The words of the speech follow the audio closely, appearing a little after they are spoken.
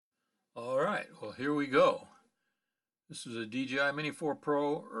right, well, here we go. This is a DJI Mini 4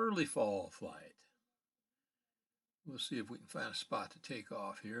 Pro early fall flight. We'll see if we can find a spot to take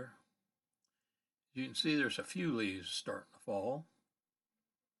off here. As you can see, there's a few leaves starting to fall.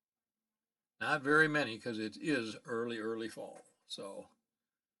 Not very many because it is early fall. So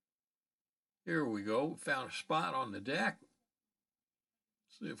here we go. Found a spot on the deck.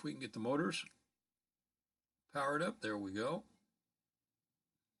 See if we can get the motors powered up. There we go.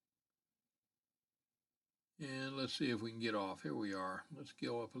 And let's see if we can get off. Here we are. Let's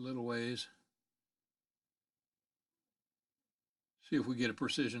go up a little ways. See if we get a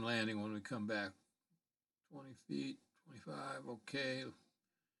precision landing when we come back. 20 feet, 25, okay.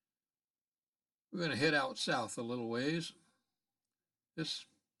 We're going to head out south a little ways. This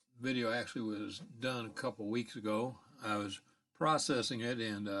video actually was done a couple weeks ago. I was processing it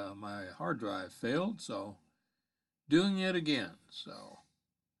and my hard drive failed, so doing it again. So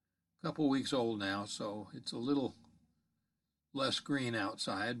a couple weeks old now, so it's a little less green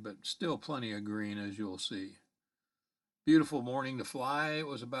outside, but still plenty of green, as you'll see. Beautiful morning to fly. It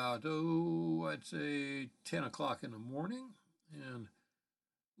was about, I'd say 10 o'clock in the morning, and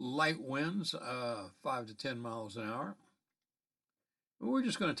light winds, 5 to 10 miles an hour. But we're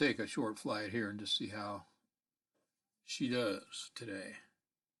just going to take a short flight here and just see how she does today.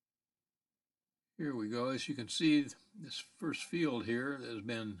 Here we go. As you can see, this first field here has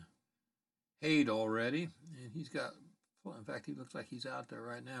been hayed already, and he's got, in fact, he looks like he's out there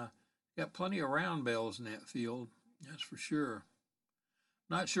right now. Got plenty of round bells in that field, that's for sure.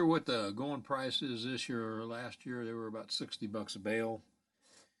 Not sure what the going price is this year or last year. They were about $60 a bale.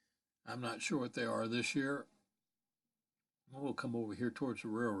 I'm not sure what they are this year. We'll come over here towards the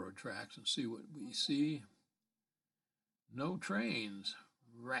railroad tracks and see what we see. No trains,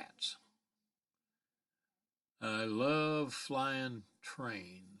 rats. I love flying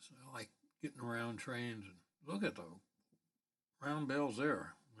trains. I like getting around trains. Look at the round bells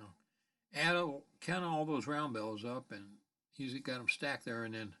there. Count all those round bells up, and he's got them stacked there,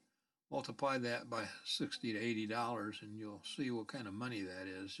 and then multiply that by $60 to $80, and you'll see what kind of money that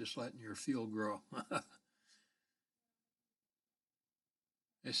is, just letting your field grow.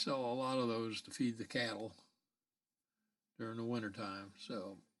 They sell a lot of those to feed the cattle during the wintertime.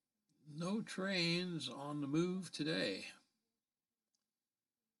 So no trains on the move today.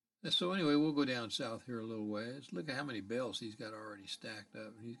 So anyway, we'll go down south here a little ways. Look at how many bales he's got already stacked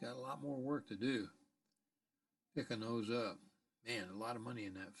up. He's got a lot more work to do picking those up. Man, a lot of money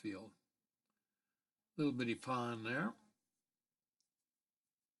in that field. Little bitty pond there.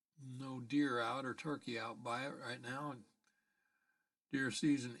 No deer out or turkey out by it right now. Deer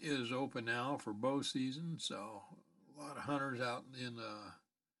season is open now for bow season, so a lot of hunters out in a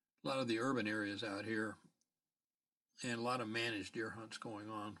lot of the urban areas out here, and a lot of managed deer hunts going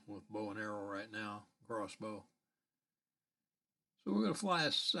on with bow and arrow right now, crossbow. So we're going to fly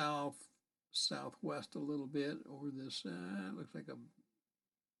southwest a little bit over this. Looks like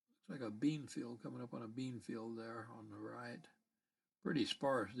a bean field, coming up on a bean field there on the right. Pretty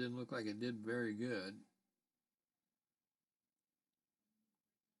sparse. Didn't look like it did very good.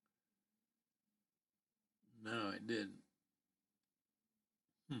 No, it didn't.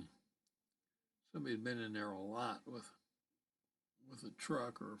 Somebody's been in there a lot with a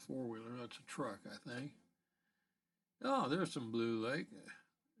truck or a four-wheeler. That's a truck, I think. Oh, there's some Blue Lake.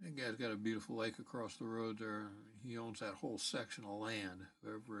 That guy's got a beautiful lake across the road there. He owns that whole section of land,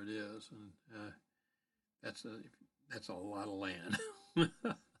 whoever it is, and that's a lot of land.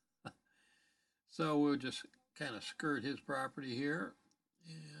 So we'll just kind of skirt his property here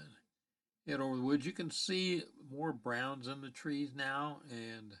and head over the woods. You can see more browns in the trees now,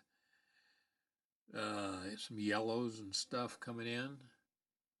 and some yellows and stuff coming in.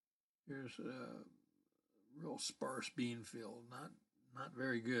 Here's a real sparse bean field, not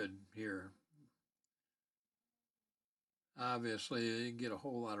very good here. Obviously, they didn't get a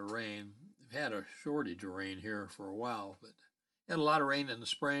whole lot of rain. They've had a shortage of rain here for a while, but had a lot of rain in the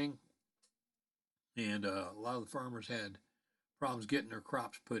spring, and a lot of the farmers had problems getting their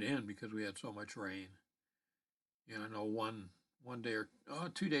crops put in because we had so much rain. I know one day or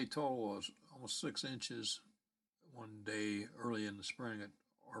 2-day total was almost 6 inches one day early in the spring at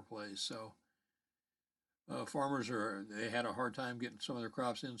our place. So farmers they had a hard time getting some of their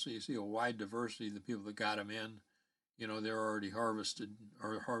crops in. So you see a wide diversity of the people that got them in. They're already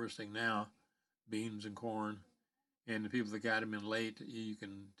harvesting now, beans and corn. And the people that got them in late, you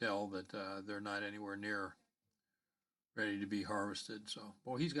can tell that they're not anywhere near ready to be harvested. So,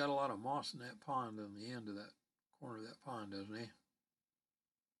 boy, he's got a lot of moss in that pond on the end of that corner of that pond, doesn't he?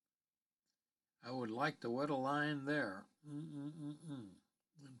 I would like to wet a line there.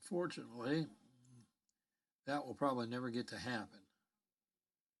 Unfortunately, that will probably never get to happen.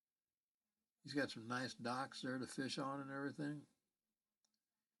 He's got some nice docks there to fish on and everything.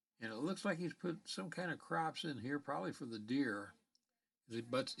 And it looks like he's put some kind of crops in here, probably for the deer. He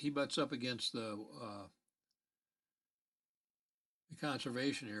butts up against the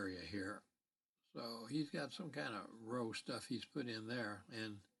conservation area here. So he's got some kind of row stuff he's put in there.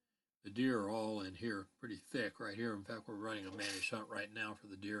 And the deer are all in here pretty thick right here. In fact, we're running a managed hunt right now for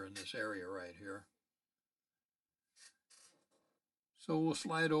the deer in this area right here. So we'll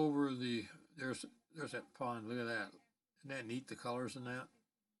slide over there's that pond. Look at that. Isn't that neat, the colors in that?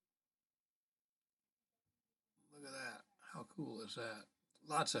 Look at that. How cool is that?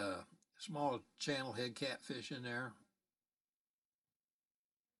 Lots of small channelhead catfish in there.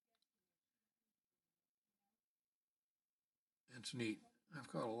 It's neat.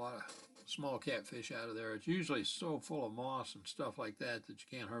 I've caught a lot of small catfish out of there. It's usually so full of moss and stuff like that that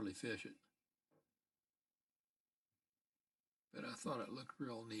you can't hardly fish it. But I thought it looked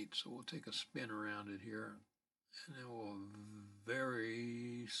real neat, so we'll take a spin around it here. And then we'll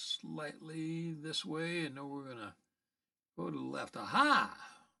very slightly this way, and then we're going to go to the left. Aha!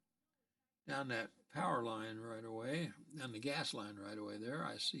 Down that power line right away, down the gas line right away there,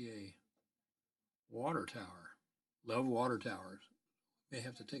 I see a water tower. Love water towers. May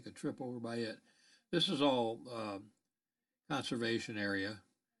have to take a trip over by it. This is all conservation area.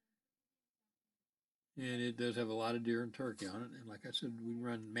 And it does have a lot of deer and turkey on it. And like I said, we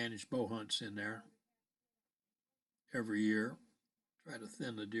run managed bow hunts in there every year. Try to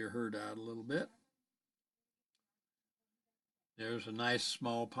thin the deer herd out a little bit. There's a nice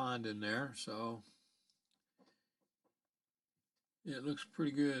small pond in there, so it looks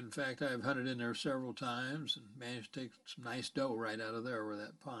pretty good. In fact, I've hunted in there several times and managed to take some nice doe right out of there where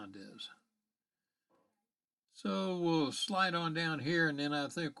that pond is. So we'll slide on down here, and then I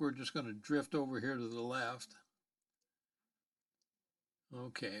think we're just going to drift over here to the left.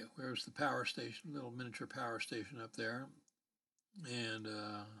 Okay, where's the power station? Little miniature power station up there. And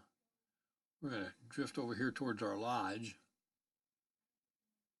we're going to drift over here towards our lodge.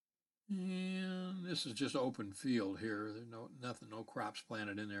 And this is just open field here. There's nothing, no crops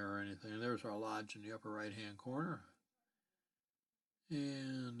planted in there or anything. There's our lodge in the upper right-hand corner.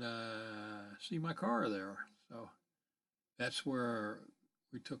 And see my car there. So that's where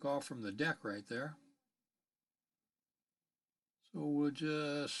we took off from the deck right there. So we'll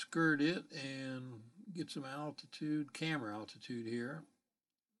just skirt it and get some altitude, camera altitude here.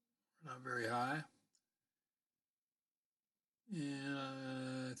 Not very high. And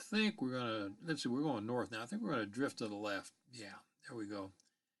I think we're gonna, let's see, we're going north now. I think we're gonna drift to the left. Yeah, there we go.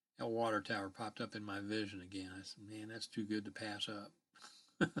 That water tower popped up in my vision again. I said, man, that's too good to pass up.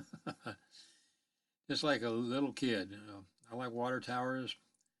 Just like a little kid. You know, I like water towers.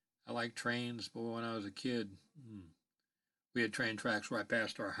 I like trains. But when I was a kid, we had train tracks right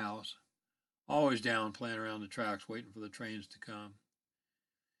past our house. Always down playing around the tracks, waiting for the trains to come.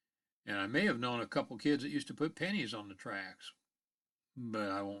 And I may have known a couple kids that used to put pennies on the tracks,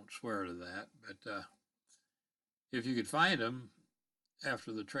 but I won't swear to that. But if you could find them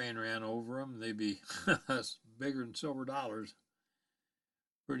after the train ran over them, they'd be bigger than silver dollars.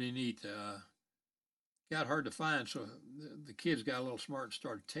 Pretty neat. Got hard to find, so the kids got a little smart and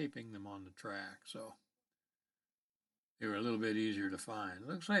started taping them on the track. So they were a little bit easier to find.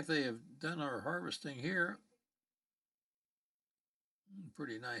 Looks like they have done our harvesting here.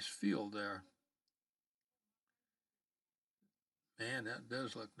 Pretty nice field there. Man, that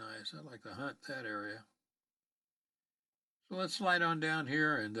does look nice. I'd like to hunt that area. So let's slide on down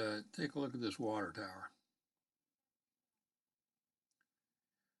here and take a look at this water tower.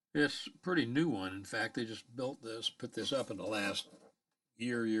 It's a pretty new one. In fact, they just built this, put this up in the last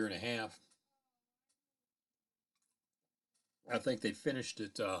year, year and a half. I think they finished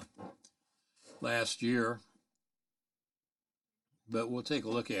it last year. But we'll take a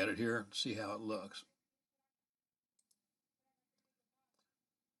look at it here and see how it looks.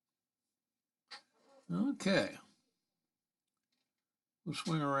 Okay. We'll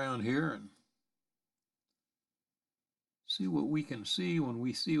swing around here and see what we can see when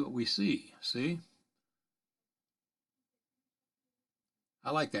we see what we see. See?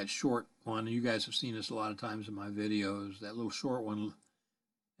 I like that short one. You guys have seen this a lot of times in my videos. That little short one,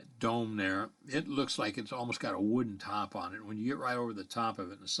 that dome there, it looks like it's almost got a wooden top on it. When you get right over the top of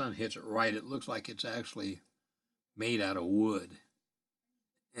it and the sun hits it right, it looks like it's actually made out of wood.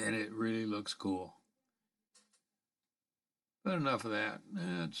 And it really looks cool. But enough of that.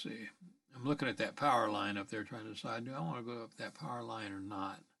 Let's see. I'm looking at that power line up there trying to decide, do I want to go up that power line or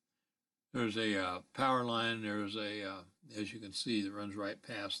not? There's a power line. There's as you can see, that runs right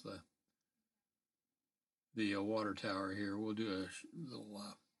past the water tower here. We'll do a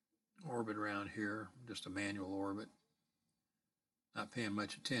little orbit around here, just a manual orbit. Not paying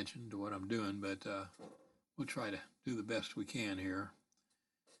much attention to what I'm doing, but we'll try to do the best we can here.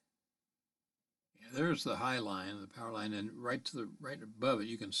 Yeah, there's the high line, the power line, and right above it,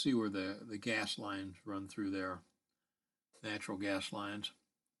 you can see where the gas lines run through there, natural gas lines.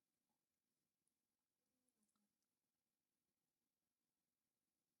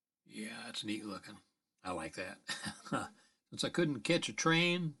 Yeah, it's neat looking. I like that. Since I couldn't catch a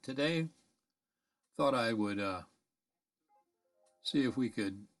train today, thought I would see if we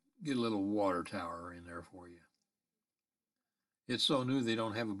could get a little water tower in there for you. It's so new they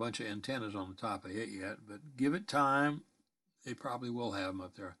don't have a bunch of antennas on the top of it yet, but give it time. They probably will have them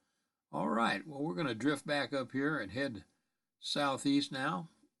up there. All right, well, we're going to drift back up here and head southeast now.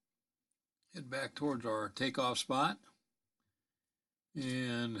 Head back towards our takeoff spot.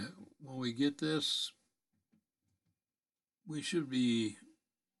 And when we get this, we should be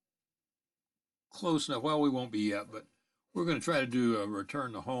close enough. Well, we won't be yet, but we're going to try to do a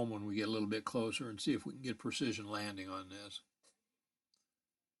return to home when we get a little bit closer and see if we can get precision landing on this.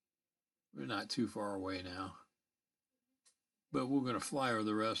 We're not too far away now, but we're going to fly her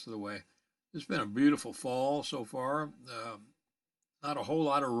the rest of the way. It's been a beautiful fall so far. Not a whole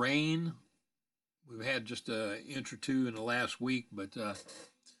lot of rain. We've had just an inch or two in the last week, but the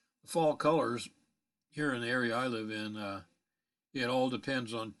fall colors here in the area I live in, it all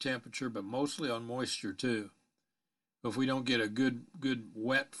depends on temperature, but mostly on moisture too. If we don't get a good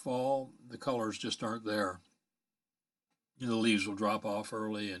wet fall, the colors just aren't there. The leaves will drop off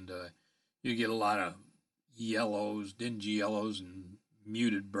early, and you get a lot of yellows, dingy yellows, and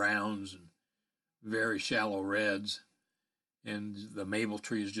muted browns, and very shallow reds. And the maple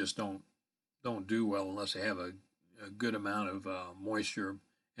trees just don't do well unless they have a good amount of moisture.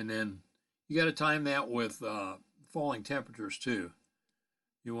 And then you got to time that with falling temperatures too.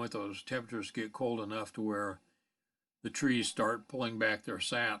 You want those temperatures to get cold enough to where the trees start pulling back their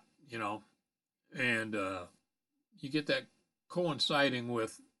sap, and you get that coinciding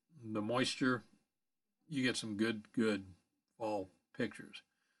with the moisture, you get some good fall pictures.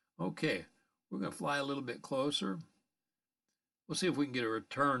 Okay, we're going to fly a little bit closer. We'll see if we can get a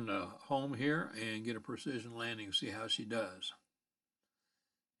return home here and get a precision landing and see how she does.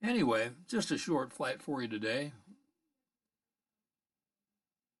 Anyway, just a short flight for you today.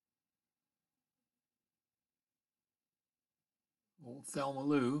 Old Thelma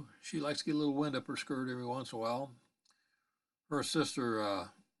Lou, she likes to get a little wind up her skirt every once in a while. Her sister,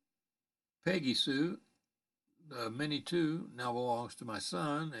 Peggy Sue, the Mini 2, now belongs to my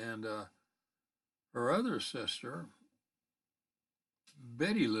son, and her other sister,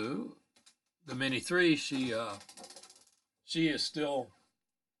 Betty Lou, the Mini 3, she is still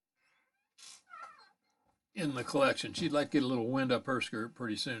in the collection. She'd like to get a little wind up her skirt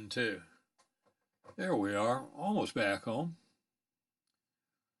pretty soon too. There we are, almost back home.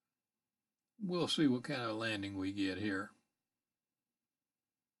 We'll see what kind of landing we get here.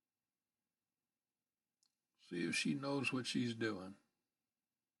 See if she knows what she's doing.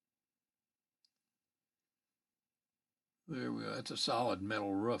 There we go. That's a solid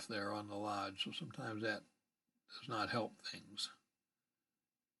metal roof there on the lodge, so sometimes that does not help things.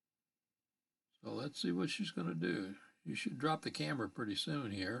 So let's see what she's going to do. You should drop the camera pretty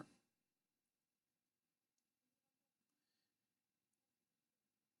soon here.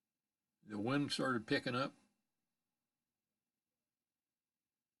 The wind started picking up.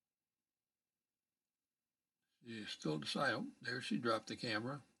 She's still deciding. Oh, there she dropped the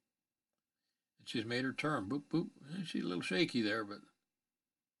camera. And she's made her turn. Boop, boop. She's a little shaky there, but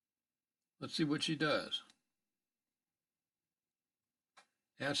let's see what she does.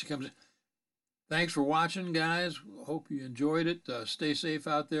 Now she comes in. Thanks for watching, guys. Hope you enjoyed it. Stay safe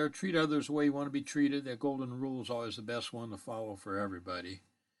out there. Treat others the way you want to be treated. That golden rule is always the best one to follow for everybody.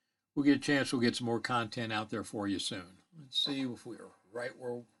 We'll get a chance. We'll get some more content out there for you soon. Let's see if we're right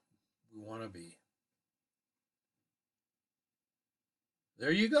where we want to be.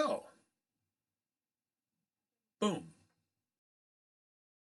 There you go. Boom.